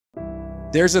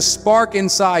There's a spark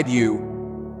inside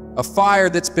you, a fire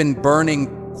that's been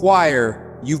burning quiet.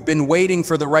 You've been waiting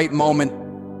for the right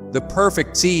moment, the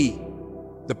perfect tea,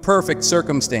 the perfect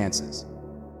circumstances.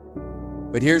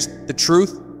 But here's the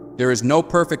truth, there is no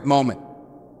perfect moment.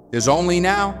 There's only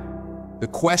now. The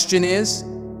question is,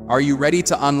 are you ready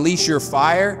to unleash your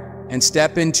fire and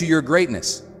step into your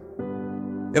greatness?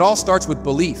 It all starts with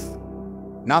belief.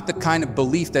 Not the kind of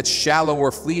belief that's shallow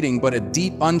or fleeting, but a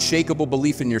deep, unshakable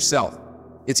belief in yourself.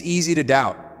 It's easy to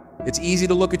doubt. It's easy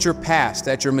to look at your past,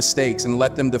 at your mistakes, and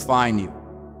let them define you.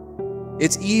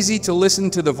 It's easy to listen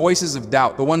to the voices of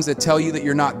doubt, the ones that tell you that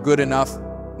you're not good enough,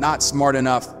 not smart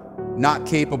enough, not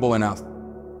capable enough.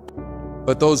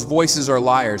 But those voices are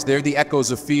liars. They're the echoes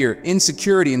of fear,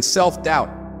 insecurity, and self-doubt,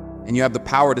 and you have the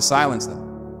power to silence them.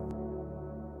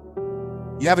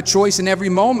 You have a choice in every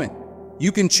moment.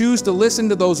 You can choose to listen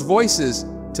to those voices,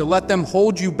 to let them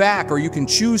hold you back, or you can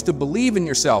choose to believe in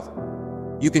yourself.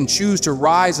 You can choose to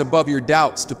rise above your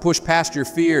doubts, to push past your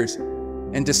fears,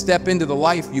 and to step into the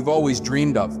life you've always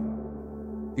dreamed of.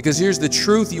 Because here's the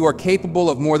truth, you are capable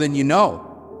of more than you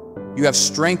know. You have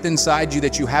strength inside you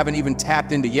that you haven't even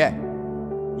tapped into yet.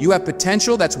 You have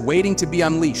potential that's waiting to be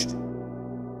unleashed.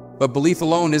 But belief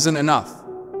alone isn't enough.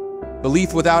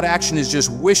 Belief without action is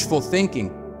just wishful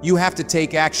thinking. You have to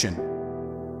take action.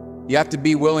 You have to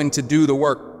be willing to do the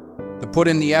work, to put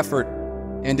in the effort,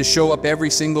 and to show up every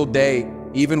single day,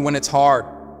 even when it's hard,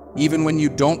 even when you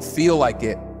don't feel like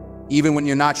it, even when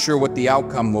you're not sure what the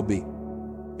outcome will be.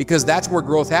 Because that's where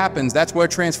growth happens, that's where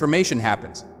transformation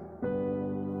happens.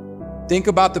 Think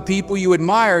about the people you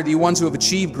admire, the ones who have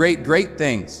achieved great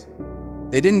things.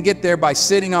 They didn't get there by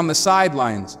sitting on the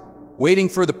sidelines, waiting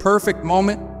for the perfect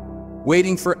moment,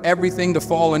 waiting for everything to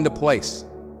fall into place.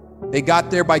 They got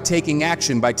there by taking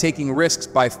action, by taking risks,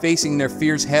 by facing their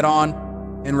fears head on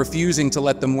and refusing to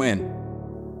let them win.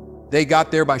 They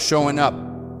got there by showing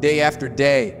up day after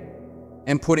day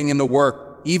and putting in the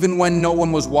work, even when no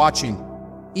one was watching,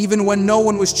 even when no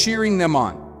one was cheering them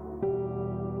on.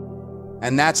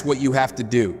 And that's what you have to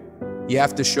do. You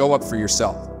have to show up for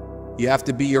yourself. You have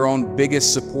to be your own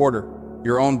biggest supporter,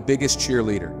 your own biggest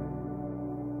cheerleader.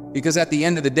 Because at the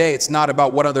end of the day, it's not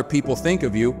about what other people think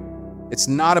of you. It's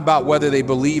not about whether they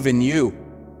believe in you.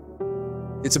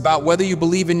 It's about whether you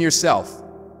believe in yourself.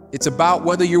 It's about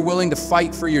whether you're willing to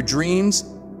fight for your dreams,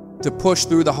 to push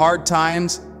through the hard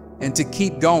times, and to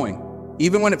keep going,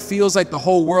 even when it feels like the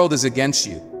whole world is against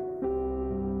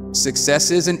you. Success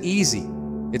isn't easy.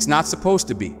 It's not supposed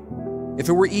to be. If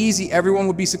it were easy, everyone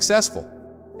would be successful.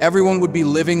 Everyone would be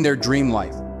living their dream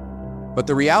life. But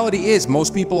the reality is,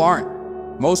 most people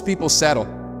aren't. Most people settle.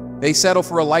 They settle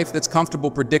for a life that's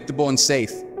comfortable, predictable, and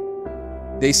safe.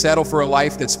 They settle for a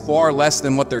life that's far less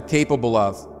than what they're capable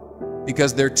of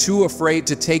because they're too afraid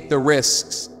to take the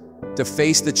risks, to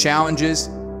face the challenges,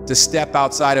 to step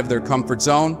outside of their comfort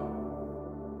zone.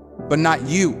 But not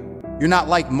you. You're not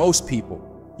like most people.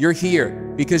 You're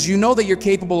here because you know that you're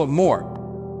capable of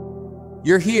more.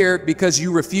 You're here because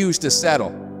you refuse to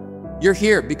settle. You're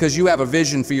here because you have a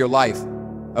vision for your life,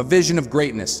 a vision of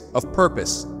greatness, of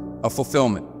purpose, of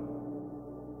fulfillment.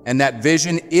 And that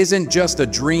vision isn't just a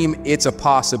dream, it's a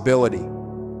possibility.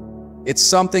 It's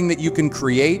something that you can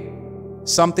create,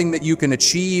 something that you can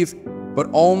achieve, but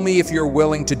only if you're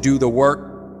willing to do the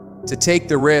work, to take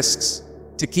the risks,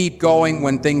 to keep going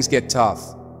when things get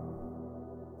tough.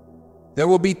 There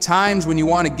will be times when you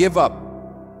want to give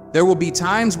up. There will be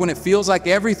times when it feels like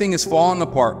everything is falling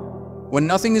apart, when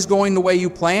nothing is going the way you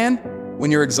planned,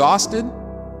 when you're exhausted,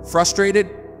 frustrated,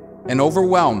 and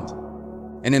overwhelmed.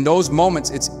 And in those moments,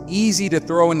 it's easy to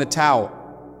throw in the towel,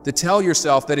 to tell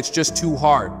yourself that it's just too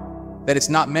hard, that it's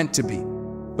not meant to be.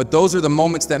 But those are the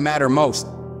moments that matter most.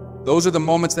 Those are the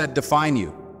moments that define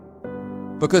you.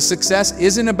 Because success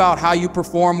isn't about how you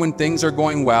perform when things are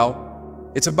going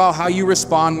well. It's about how you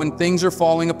respond when things are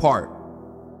falling apart.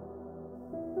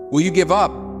 Will you give up,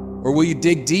 or will you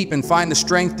dig deep and find the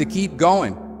strength to keep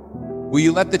going? Will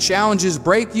you let the challenges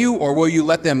break you, or will you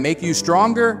let them make you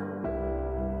stronger?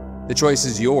 The choice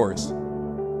is yours.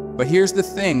 But here's the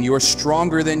thing, you're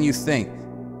stronger than you think.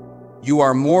 You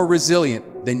are more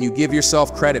resilient than you give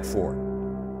yourself credit for.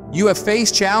 You have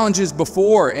faced challenges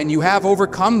before and you have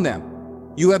overcome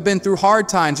them. You have been through hard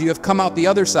times, you have come out the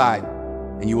other side,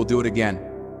 and you will do it again.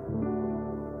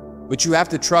 But you have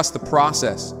to trust the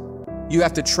process. You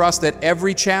have to trust that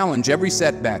every challenge, every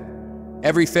setback,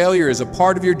 every failure is a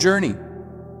part of your journey.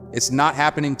 It's not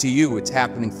happening to you, it's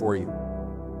happening for you.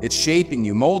 It's shaping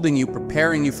you, molding you,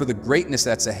 preparing you for the greatness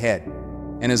that's ahead.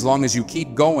 And as long as you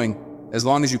keep going, as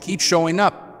long as you keep showing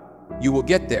up, you will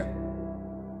get there.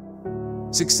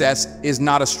 Success is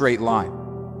not a straight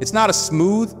line. It's not a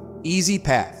smooth, easy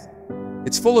path.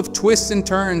 It's full of twists and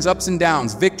turns, ups and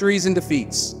downs, victories and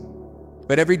defeats.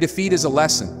 But every defeat is a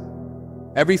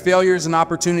lesson. Every failure is an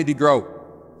opportunity to grow.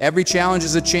 Every challenge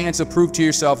is a chance to prove to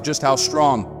yourself just how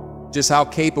strong, just how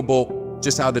capable,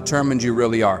 just how determined you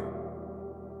really are.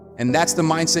 And that's the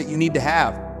mindset you need to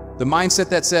have. The mindset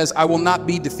that says, I will not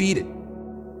be defeated.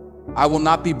 I will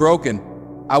not be broken.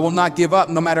 I will not give up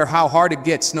no matter how hard it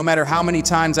gets, no matter how many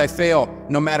times I fail,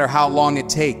 no matter how long it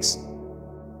takes.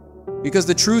 Because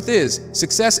the truth is,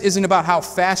 success isn't about how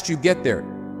fast you get there.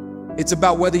 It's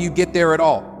about whether you get there at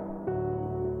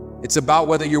all. It's about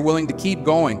whether you're willing to keep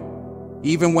going,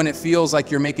 even when it feels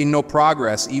like you're making no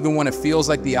progress, even when it feels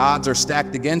like the odds are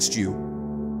stacked against you.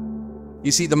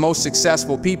 You see, the most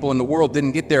successful people in the world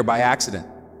didn't get there by accident.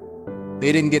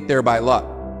 They didn't get there by luck.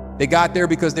 They got there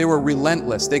because they were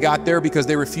relentless. They got there because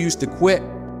they refused to quit.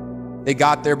 They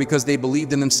got there because they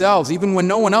believed in themselves, even when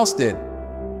no one else did.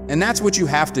 And that's what you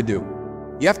have to do.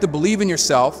 You have to believe in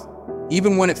yourself,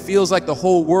 even when it feels like the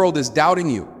whole world is doubting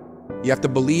you. You have to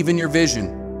believe in your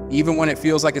vision, even when it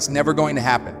feels like it's never going to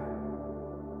happen.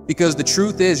 Because the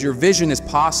truth is, your vision is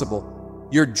possible.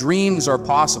 Your dreams are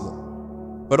possible.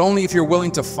 But only if you're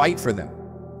willing to fight for them.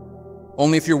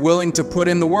 Only if you're willing to put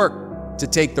in the work, to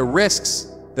take the risks,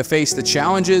 to face the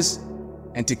challenges,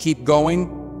 and to keep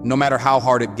going no matter how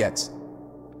hard it gets.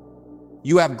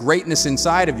 You have greatness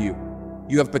inside of you.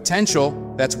 You have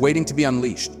potential that's waiting to be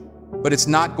unleashed. But it's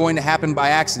not going to happen by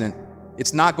accident.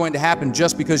 It's not going to happen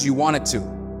just because you want it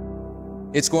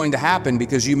to. It's going to happen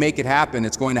because you make it happen.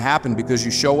 It's going to happen because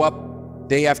you show up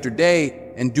day after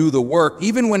day and do the work,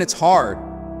 even when it's hard,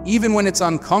 even when it's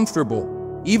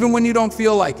uncomfortable, even when you don't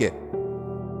feel like it.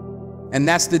 And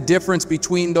that's the difference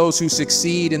between those who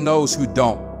succeed and those who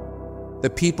don't. The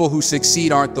people who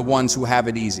succeed aren't the ones who have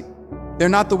it easy. They're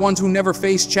not the ones who never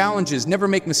face challenges, never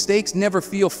make mistakes, never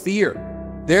feel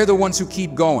fear. They're the ones who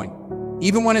keep going.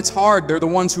 Even when it's hard, they're the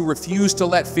ones who refuse to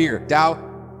let fear, doubt,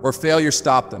 or failure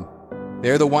stop them.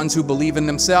 They're the ones who believe in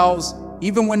themselves,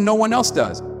 even when no one else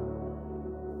does.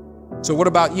 So what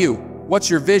about you? What's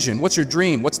your vision? What's your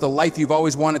dream? What's the life you've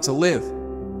always wanted to live?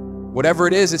 Whatever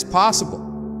it is, it's possible,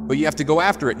 but you have to go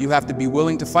after it. You have to be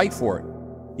willing to fight for it.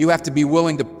 You have to be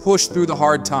willing to push through the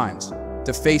hard times,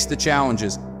 to face the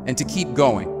challenges, and to keep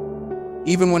going,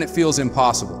 even when it feels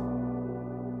impossible.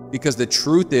 Because the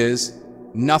truth is,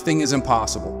 nothing is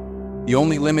impossible. The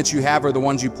only limits you have are the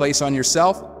ones you place on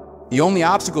yourself. The only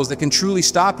obstacles that can truly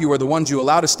stop you are the ones you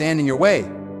allow to stand in your way.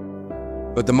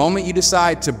 But the moment you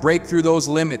decide to break through those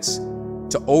limits,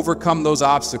 to overcome those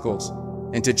obstacles,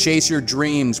 and to chase your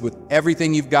dreams with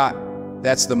everything you've got,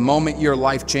 that's the moment your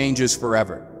life changes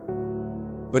forever.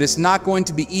 But it's not going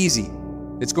to be easy.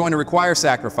 It's going to require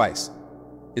sacrifice.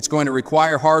 It's going to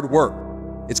require hard work.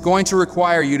 It's going to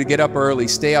require you to get up early,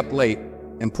 stay up late,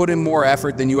 and put in more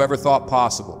effort than you ever thought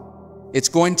possible. It's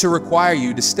going to require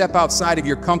you to step outside of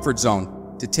your comfort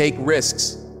zone, to take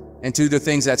risks, and to do the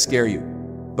things that scare you.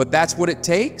 But that's what it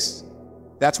takes.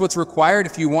 That's what's required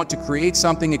if you want to create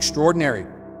something extraordinary.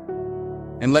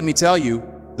 And let me tell you,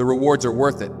 the rewards are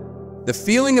worth it. The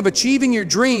feeling of achieving your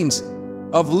dreams,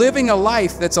 of living a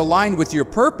life that's aligned with your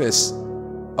purpose,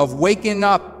 of waking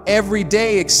up every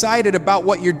day excited about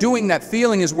what you're doing, that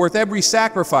feeling is worth every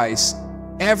sacrifice,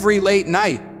 every late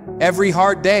night, every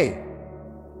hard day.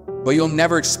 But you'll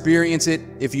never experience it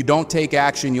if you don't take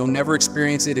action. You'll never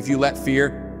experience it if you let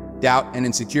fear, doubt, and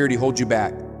insecurity hold you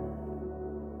back.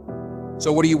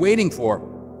 So what are you waiting for?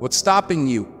 What's stopping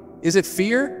you? Is it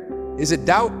fear? Is it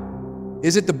doubt?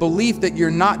 Is it the belief that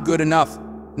you're not good enough,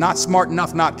 not smart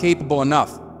enough, not capable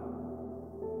enough?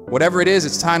 Whatever it is,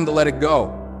 it's time to let it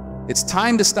go. It's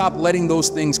time to stop letting those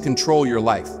things control your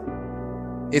life.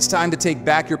 It's time to take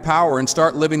back your power and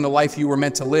start living the life you were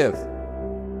meant to live.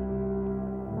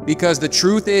 Because the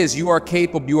truth is, you are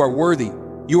capable, you are worthy,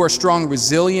 you are strong,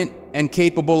 resilient, and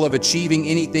capable of achieving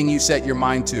anything you set your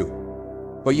mind to.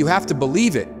 But you have to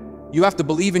believe it. You have to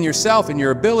believe in yourself, in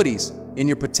your abilities, in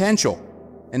your potential.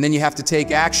 And then you have to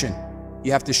take action.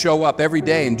 You have to show up every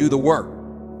day and do the work.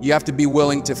 You have to be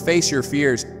willing to face your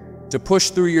fears, to push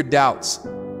through your doubts,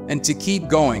 and to keep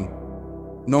going,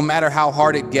 no matter how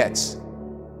hard it gets.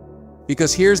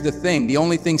 Because here's the thing, the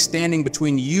only thing standing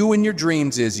between you and your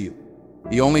dreams is you.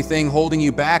 The only thing holding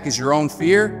you back is your own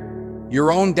fear,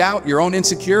 your own doubt, your own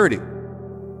insecurity.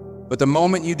 But the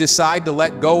moment you decide to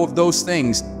let go of those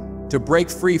things, to break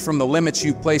free from the limits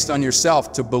you've placed on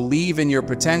yourself, to believe in your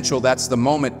potential, that's the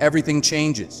moment everything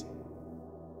changes.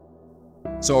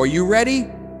 So are you ready?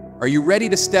 Are you ready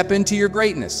to step into your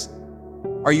greatness?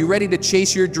 Are you ready to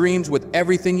chase your dreams with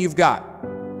everything you've got?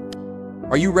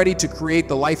 Are you ready to create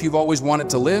the life you've always wanted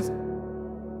to live?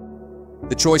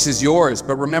 The choice is yours,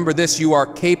 but remember this: you are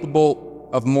capable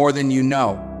of more than you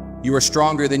know. You are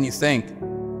stronger than you think,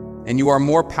 and you are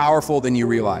more powerful than you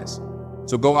realize.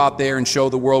 So go out there and show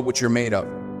the world what you're made of,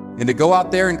 and to go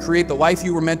out there and create the life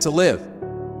you were meant to live.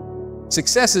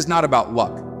 Success is not about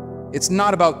luck. It's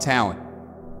not about talent.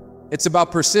 It's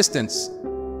about persistence.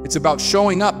 It's about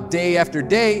showing up day after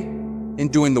day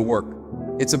and doing the work.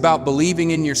 It's about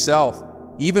believing in yourself,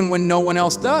 even when no one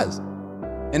else does.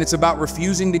 And it's about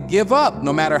refusing to give up,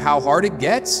 no matter how hard it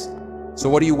gets. So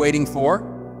what are you waiting for?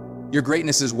 Your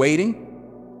greatness is waiting.